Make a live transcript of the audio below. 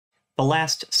The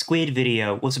last Squid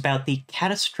video was about the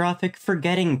catastrophic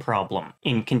forgetting problem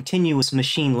in continuous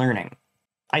machine learning.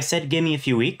 I said give me a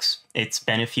few weeks. It's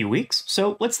been a few weeks,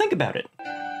 so let's think about it.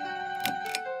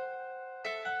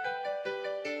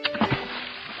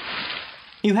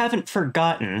 You haven't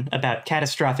forgotten about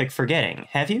catastrophic forgetting,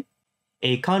 have you?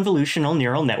 A convolutional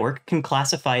neural network can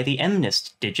classify the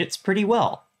MNIST digits pretty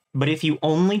well. But if you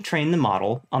only train the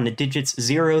model on the digits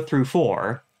 0 through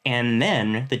 4, and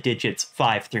then the digits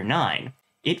 5 through 9,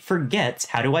 it forgets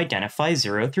how to identify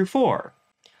 0 through 4.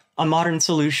 A modern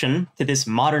solution to this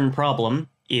modern problem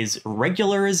is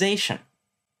regularization.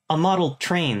 A model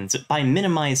trains by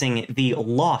minimizing the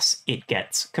loss it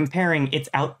gets, comparing its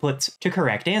outputs to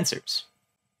correct answers.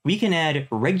 We can add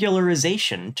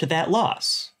regularization to that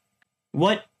loss.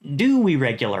 What do we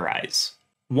regularize?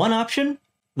 One option?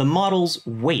 The model's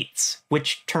weights,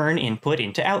 which turn input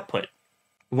into output.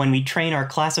 When we train our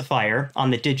classifier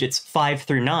on the digits 5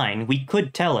 through 9, we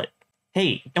could tell it,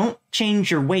 hey, don't change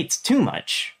your weights too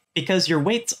much, because your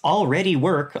weights already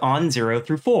work on 0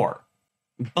 through 4.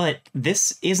 But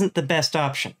this isn't the best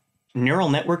option. Neural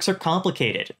networks are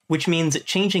complicated, which means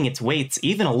changing its weights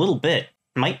even a little bit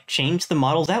might change the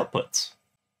model's outputs.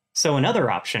 So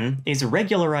another option is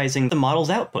regularizing the model's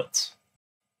outputs.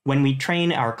 When we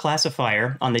train our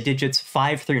classifier on the digits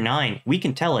 5 through 9, we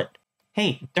can tell it,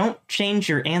 hey, don't change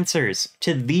your answers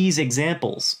to these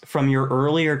examples from your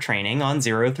earlier training on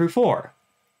 0 through 4.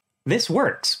 This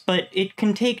works, but it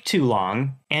can take too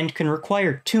long and can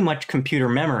require too much computer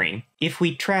memory if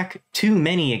we track too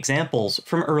many examples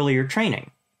from earlier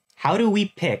training. How do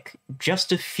we pick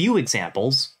just a few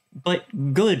examples,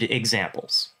 but good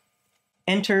examples?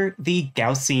 Enter the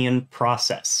Gaussian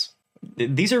process.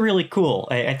 These are really cool.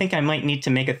 I think I might need to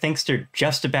make a Thinkster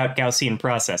just about Gaussian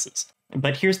processes.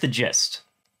 But here's the gist.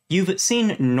 You've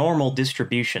seen normal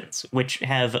distributions, which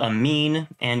have a mean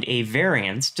and a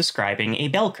variance describing a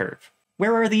bell curve.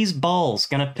 Where are these balls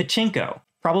gonna pachinko?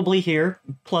 Probably here,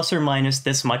 plus or minus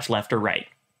this much left or right.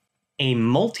 A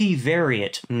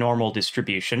multivariate normal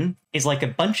distribution is like a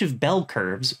bunch of bell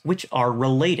curves which are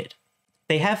related.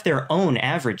 They have their own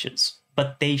averages,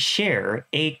 but they share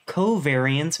a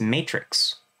covariance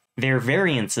matrix. Their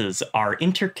variances are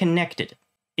interconnected.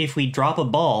 If we drop a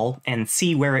ball and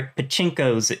see where it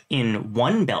pachinkos in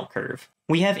one bell curve,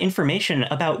 we have information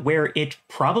about where it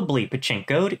probably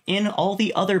pachinkoed in all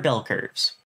the other bell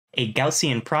curves. A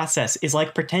Gaussian process is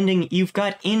like pretending you've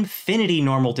got infinity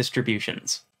normal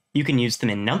distributions. You can use them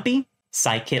in NumPy,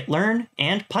 scikit-learn,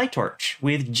 and PyTorch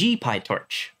with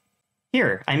gPyTorch.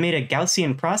 Here, I made a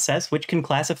Gaussian process which can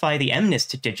classify the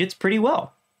MNIST digits pretty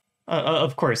well.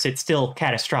 Of course, it still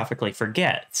catastrophically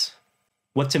forgets.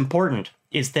 What's important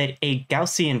is that a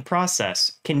Gaussian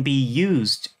process can be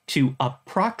used to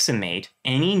approximate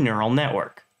any neural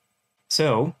network.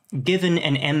 So, given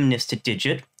an MNIST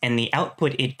digit and the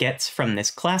output it gets from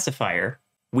this classifier,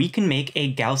 we can make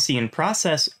a Gaussian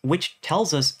process which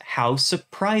tells us how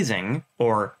surprising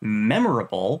or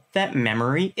memorable that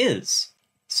memory is.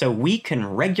 So we can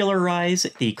regularize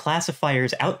the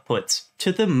classifier's outputs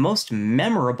to the most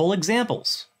memorable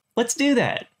examples. Let's do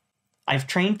that. I've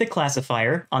trained the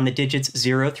classifier on the digits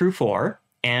 0 through 4,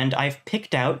 and I've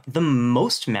picked out the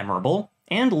most memorable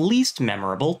and least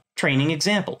memorable training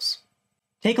examples.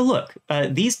 Take a look.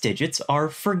 These digits are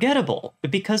forgettable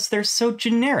because they're so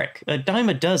generic, a dime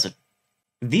a dozen.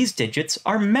 These digits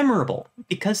are memorable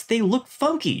because they look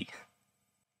funky.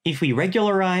 If we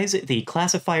regularize the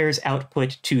classifier's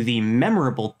output to the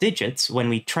memorable digits when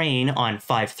we train on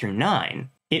 5 through 9,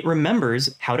 it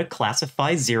remembers how to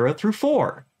classify 0 through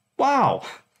 4. Wow!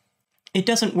 It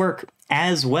doesn't work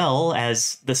as well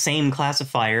as the same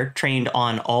classifier trained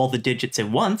on all the digits at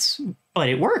once, but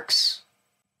it works.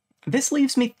 This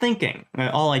leaves me thinking,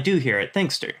 all I do here at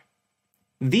Thinkster.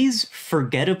 These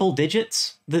forgettable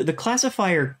digits, the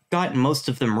classifier got most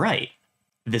of them right.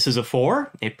 This is a 4,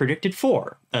 it predicted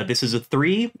 4. This is a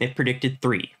 3, it predicted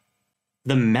 3.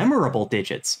 The memorable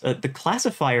digits, the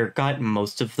classifier got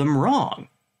most of them wrong.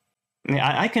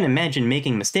 I can imagine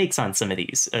making mistakes on some of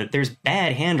these. There's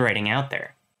bad handwriting out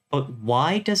there. But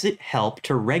why does it help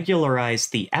to regularize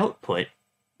the output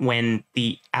when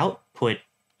the output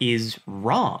is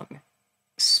wrong?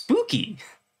 Spooky!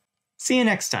 See you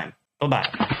next time. Bye-bye.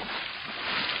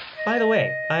 By the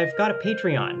way, I've got a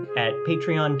Patreon at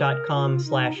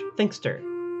patreon.com/Thinkster.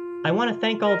 I want to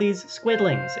thank all these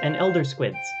squidlings and elder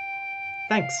squids.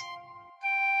 Thanks.